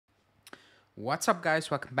What's up,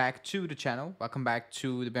 guys? Welcome back to the channel. Welcome back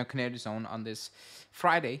to the Bianconeri Zone on this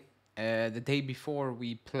Friday, the day before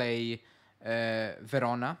we play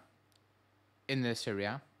Verona in the Serie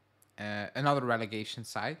A. Another relegation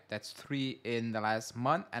side. That's 3 in the last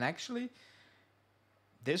month. And actually,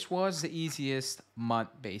 this was the easiest month,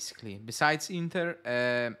 basically. Besides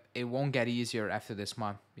Inter, it won't get easier after this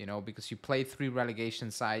month, because you play 3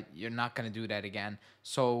 relegation side. You're not going to do that again.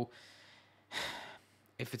 So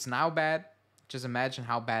if it's now bad, just imagine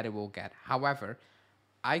how bad it will get. However,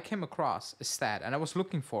 I came across a stat and I was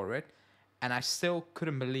looking for it and I still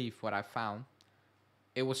couldn't believe what I found.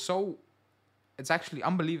 It was it's actually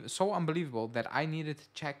so unbelievable that I needed to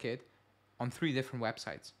check it on 3 different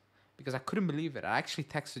websites because I couldn't believe it. I actually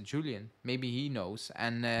texted Julian, maybe he knows,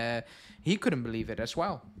 and he couldn't believe it as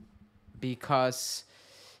well because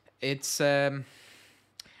it's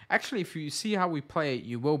actually, if you see how we play,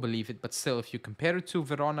 you will believe it. But still, if you compare it to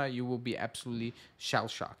Verona, you will be absolutely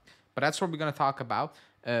shell-shocked. But that's what we're going to talk about.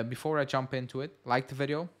 Before I jump into it, like the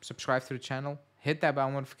video, subscribe to the channel, hit that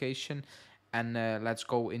bell notification, and let's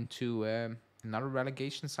go into another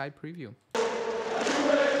relegation side preview.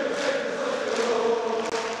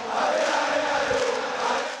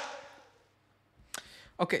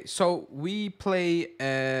 Okay, so we play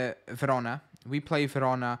Verona. We play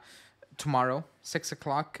Verona tomorrow, 6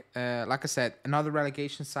 o'clock. Like I said, another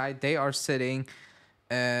relegation side. They are sitting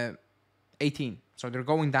 18. So they're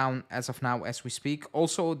going down as of now as we speak.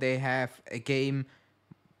 Also, they have a game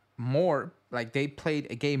more. Like, they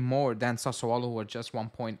played a game more than Sassuolo, who are just 1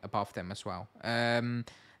 point above them as well.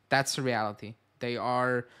 That's the reality. They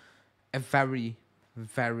are a very,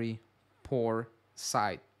 very poor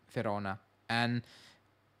side, Verona. And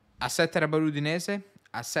I said that about Udinese.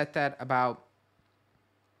 I said that about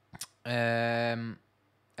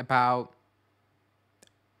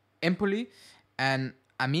Empoli, and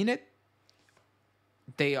I mean it.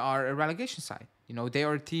 They are a relegation side. They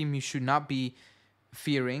are a team you should not be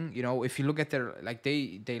fearing. If you look at their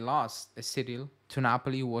they lost a Cyril to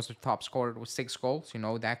Napoli, who was the top scorer with 6 goals.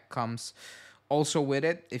 That comes also with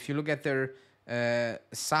it. If you look at their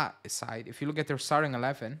side, if you look at their starting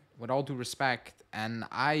 11, with all due respect, and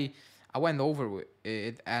I went over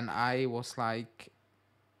it, and I was like,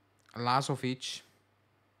 Lazovic,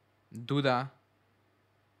 Duda,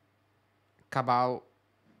 Cabal,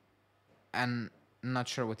 and I'm not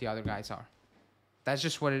sure what the other guys are. That's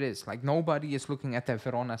just what it is. Like, nobody is looking at the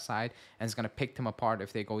Verona side and is going to pick them apart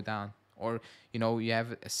if they go down. Or, you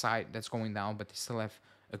have a side that's going down, but they still have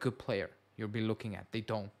a good player you'll be looking at. They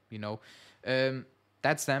don't,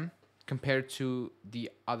 That's them compared to the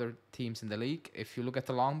other teams in the league. If you look at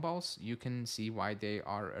the long balls, you can see why they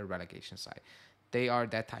are a relegation side. They are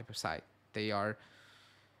that type of side. They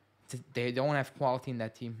don't have quality in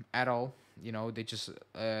that team at all. They just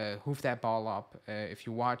hoof that ball up. If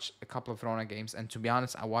you watch a couple of Verona games, and to be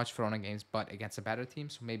honest, I watch Verona games, but against a better team,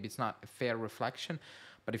 so maybe it's not a fair reflection.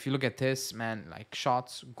 But if you look at this, man, like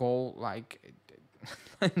shots, goal, like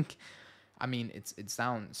I mean, it's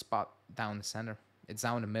down the center. It's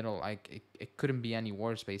down the middle. Like it couldn't be any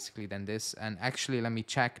worse basically than this. And actually, let me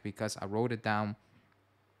check because I wrote it down.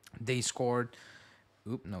 They scored.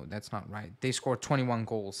 Oop, no, that's not right. They scored 21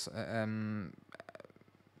 goals. Yeah,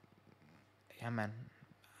 man.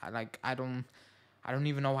 I don't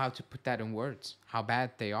even know how to put that in words. How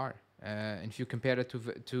bad they are. And if you compare it to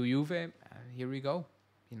Juve, here we go.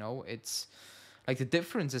 It's like the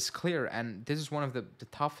difference is clear, and this is one of the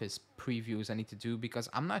toughest previews I need to do because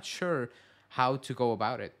I'm not sure how to go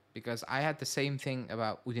about it. Because I had the same thing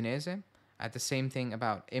about Udinese, I had the same thing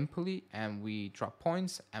about Empoli, and we dropped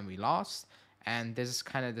points and we lost. And this is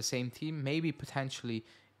kind of the same team, maybe potentially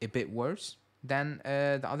a bit worse than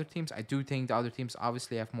the other teams. I do think the other teams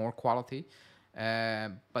obviously have more quality,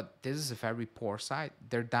 but this is a very poor side.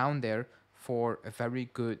 They're down there for a very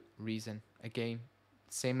good reason. Again,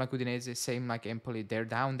 same like Udinese, same like Empoli. They're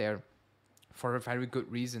down there for a very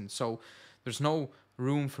good reason. So there's no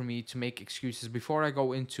room for me to make excuses. Before I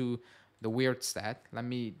go into the weird stat, let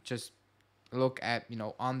me just look at,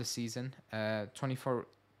 on the season, 24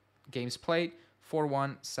 games played,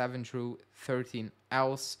 4-1, 7 drew, 13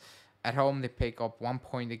 else. At home, they pick up 1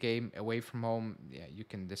 point a game. Away from home, yeah, you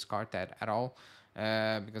can discard that at all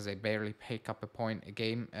because they barely pick up a point a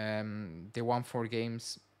game. They won 4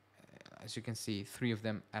 games, as you can see, 3 of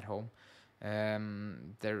them at home.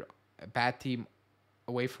 They're a bad team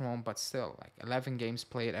away from home, but still, like 11 games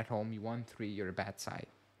played at home, you won 3, you're a bad side.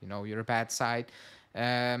 You're a bad side.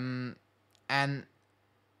 And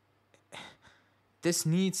this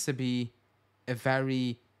needs to be a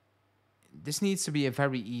very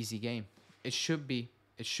easy game. It should be.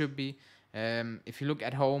 If you look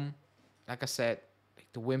at home, like I said, like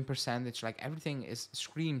the win percentage, like everything is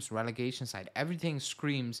screams relegation side. Everything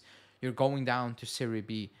screams you're going down to Serie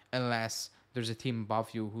B unless there's a team above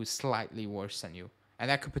you who's slightly worse than you. And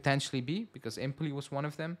that could potentially be because Empoli was one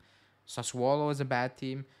of them. Sassuolo is a bad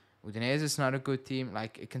team. Udinese is not a good team.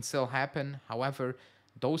 Like it can still happen. However,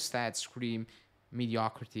 those stats scream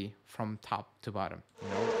mediocrity from top to bottom.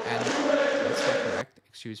 And let's get correct.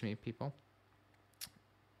 Excuse me, people.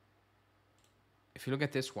 If you look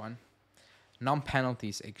at this one,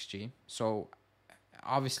 non-penalties XG. So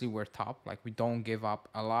obviously we're top. Like we don't give up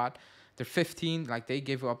a lot. They're 15. Like they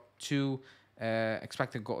give up two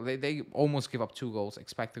expected goal. They almost give up 2 goals,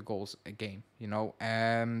 expected goals a game. They're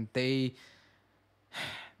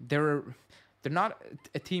not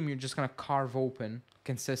a team you're just gonna carve open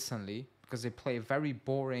consistently because they play very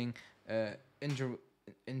boring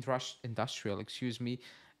industrial,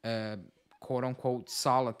 uh, quote unquote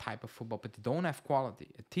solid type of football, but they don't have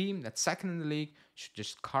quality. A team that's second in the league should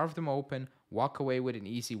just carve them open, walk away with an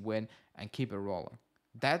easy win, and keep it rolling.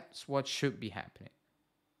 That's what should be happening.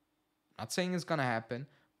 Not saying it's gonna happen,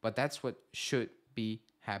 but that's what should be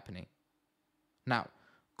happening. Now,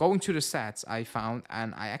 going to the stats I found,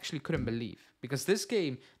 and I actually couldn't believe because this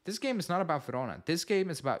game is not about Verona. This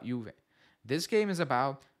game is about Juve. This game is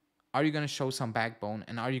about, are you gonna show some backbone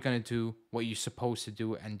and are you gonna do what you're supposed to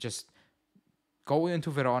do and just go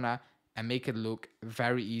into Verona and make it look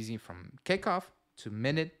very easy from kickoff to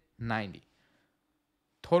minute 90.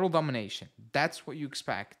 Total domination. That's what you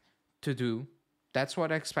expect to do. That's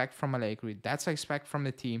what I expect from Allegri. That's what I expect from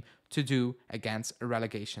the team to do against a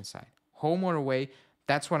relegation side. Home or away,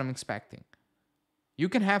 that's what I'm expecting. You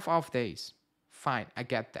can have off days. Fine, I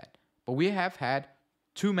get that. But we have had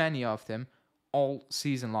too many of them all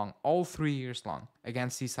season long, all 3 years long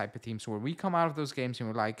against these type of teams where we come out of those games and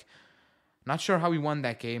we're like, not sure how we won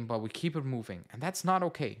that game, but we keep it moving. And that's not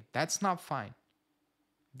okay. That's not fine.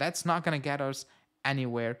 That's not going to get us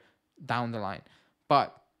anywhere down the line.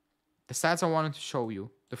 But the stats I wanted to show you,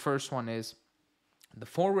 the first one is the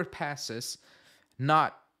forward passes,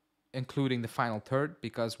 not including the final third,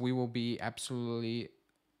 because we will be absolutely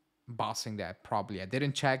bossing that probably. I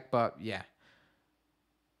didn't check, but yeah.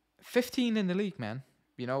 15 in the league, man.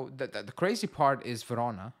 The crazy part is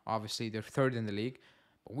Verona. Obviously, they're third in the league.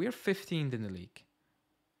 But we're 15th in the league.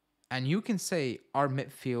 And you can say our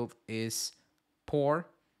midfield is poor.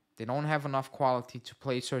 They don't have enough quality to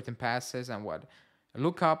play certain passes and what.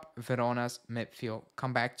 Look up Verona's midfield.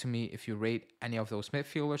 Come back to me if you rate any of those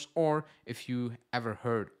midfielders or if you ever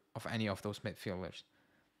heard of any of those midfielders.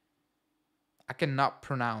 I cannot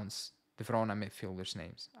pronounce the Verona midfielders'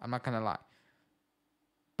 names. I'm not going to lie.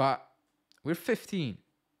 But we're 15.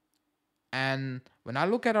 And when I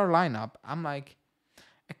look at our lineup, I'm like,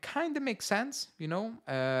 it kind of makes sense,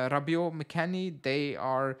 Rabiot, McKennie, they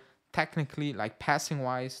are technically, like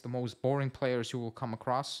passing-wise, the most boring players you will come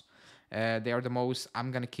across. They are the most, I'm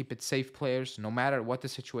going to keep it safe players, no matter what the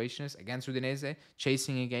situation is. Against Udinese,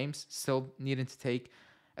 chasing in games, still needing to take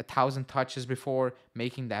 1,000 touches before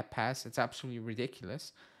making that pass. It's absolutely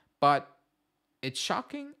ridiculous. But it's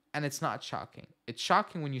shocking and it's not shocking. It's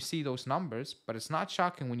shocking when you see those numbers, but it's not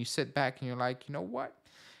shocking when you sit back and you're like, you know what?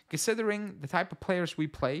 Considering the type of players we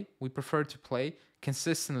prefer to play,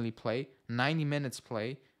 consistently play, 90 minutes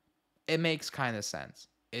play, it makes kind of sense.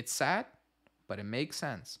 It's sad, but it makes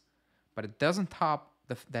sense. But it doesn't top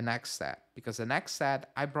the next stat, because the next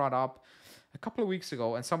stat I brought up a couple of weeks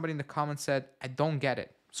ago and somebody in the comments said, I don't get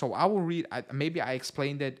it. So I will read, maybe I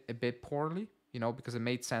explained it a bit poorly, because it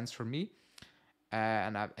made sense for me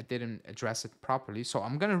and I didn't address it properly. So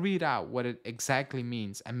I'm going to read out what it exactly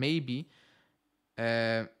means and maybe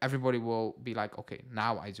everybody will be like, okay,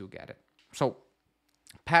 now I do get it. So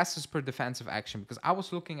passes per defensive action, because I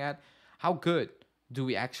was looking at how good do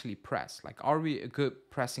we actually press? Like, are we a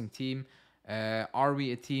good pressing team? Are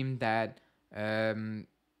we a team that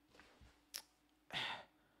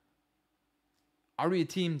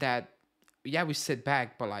yeah, we sit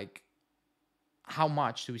back, but like, how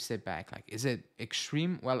much do we sit back? Like, is it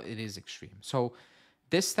extreme? Well, it is extreme. So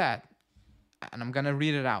this stat, and I'm gonna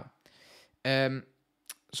read it out.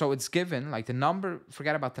 So it's given, like the number,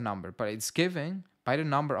 forget about the number, but it's given by the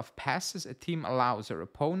number of passes a team allows their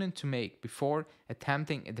opponent to make before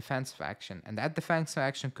attempting a defensive action. And that defensive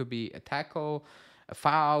action could be a tackle, a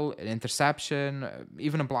foul, an interception,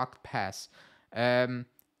 even a blocked pass, in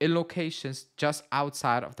locations just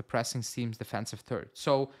outside of the pressing team's defensive third.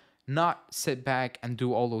 So not sit back and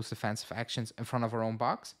do all those defensive actions in front of our own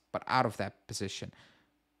box, but out of that position.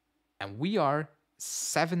 And we are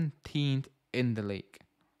 17th in the league.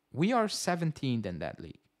 We are 17th in that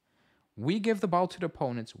league. We give the ball to the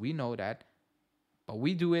opponents. We know that. but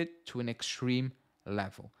we do it to an extreme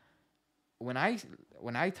level. When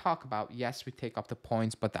I talk about, yes, we take up the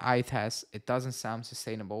points, but the eye test, it doesn't sound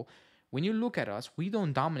sustainable. When you look at us, we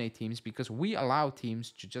don't dominate teams because we allow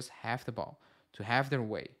teams to just have the ball, to have their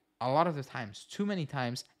way. A lot of the times, too many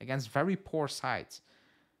times, against very poor sides.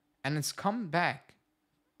 And it's come back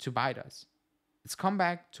to bite us. It's come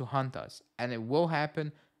back to hunt us. And it will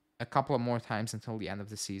happen a couple of more times until the end of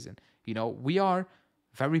the season. You know, we are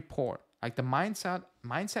very poor. Like the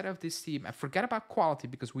mindset of this team, and forget about quality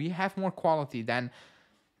because we have more quality than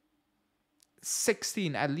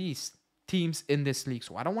 16 at least teams in this league.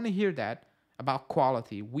 So I don't want to hear that about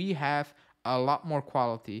quality. We have a lot more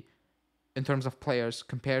quality in terms of players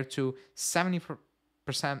compared to 70%,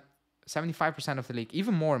 75% of the league,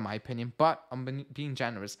 even more in my opinion, but I'm being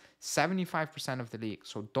generous, 75% of the league.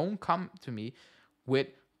 So don't come to me with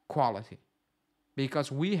quality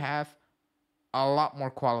because we have a lot more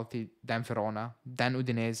quality than Verona, than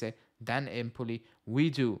Udinese, than Empoli. We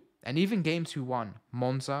do. And even games we won,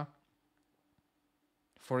 Monza,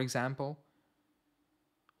 for example,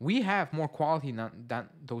 we have more quality than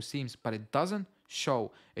those teams, but it doesn't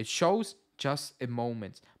show. It shows just in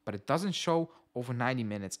moments, but it doesn't show over 90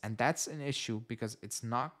 minutes. And that's an issue because it's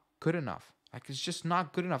not good enough. Like, it's just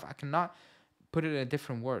not good enough. I cannot put it in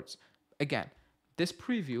different words. Again, this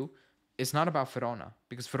preview is not about Verona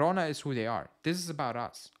because Verona is who they are. This is about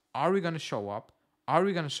us. Are we going to show up? Are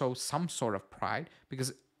we going to show some sort of pride?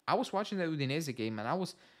 Because I was watching the Udinese game and I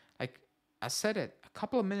was like, I said it a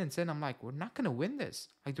couple of minutes in, I'm like, we're not going to win this.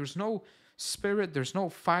 Like, there's no spirit, there's no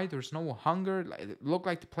fight, there's no hunger. Like, it looked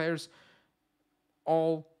like the players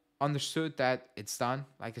all understood that it's done.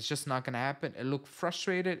 Like, it's just not going to happen. It looked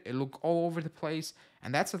frustrated. It looked all over the place.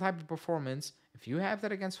 And that's the type of performance. If you have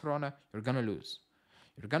that against Verona, you're going to lose.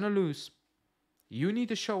 You're going to lose. You need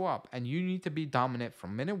to show up and you need to be dominant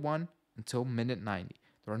from minute 1 until minute 90.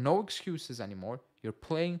 There are no excuses anymore. You're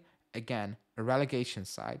playing, again, a relegation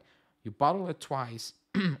side. You bottle it twice.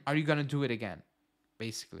 Are you going to do it again?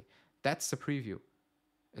 Basically, that's the preview.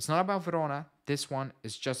 It's not about Verona. This one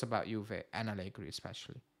is just about Juve and Allegri,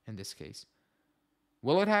 especially in this case.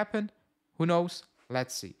 Will it happen? Who knows?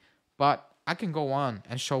 Let's see. But I can go on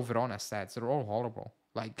and show Verona stats. They're all horrible.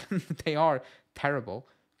 Like, they are terrible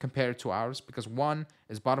compared to ours because one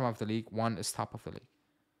is bottom of the league, one is top of the league.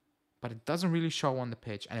 But it doesn't really show on the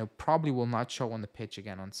pitch, and it probably will not show on the pitch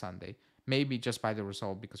again on Sunday. Maybe just by the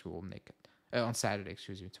result because we will make it on Saturday,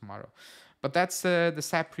 tomorrow. But that's the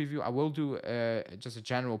stat preview. I will do just a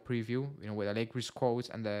general preview, with Allegri's quotes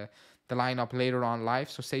and the lineup later on live.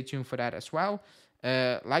 So stay tuned for that as well.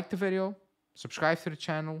 Like the video, subscribe to the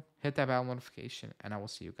channel, hit that bell notification, and I will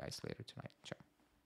see you guys later tonight. Ciao.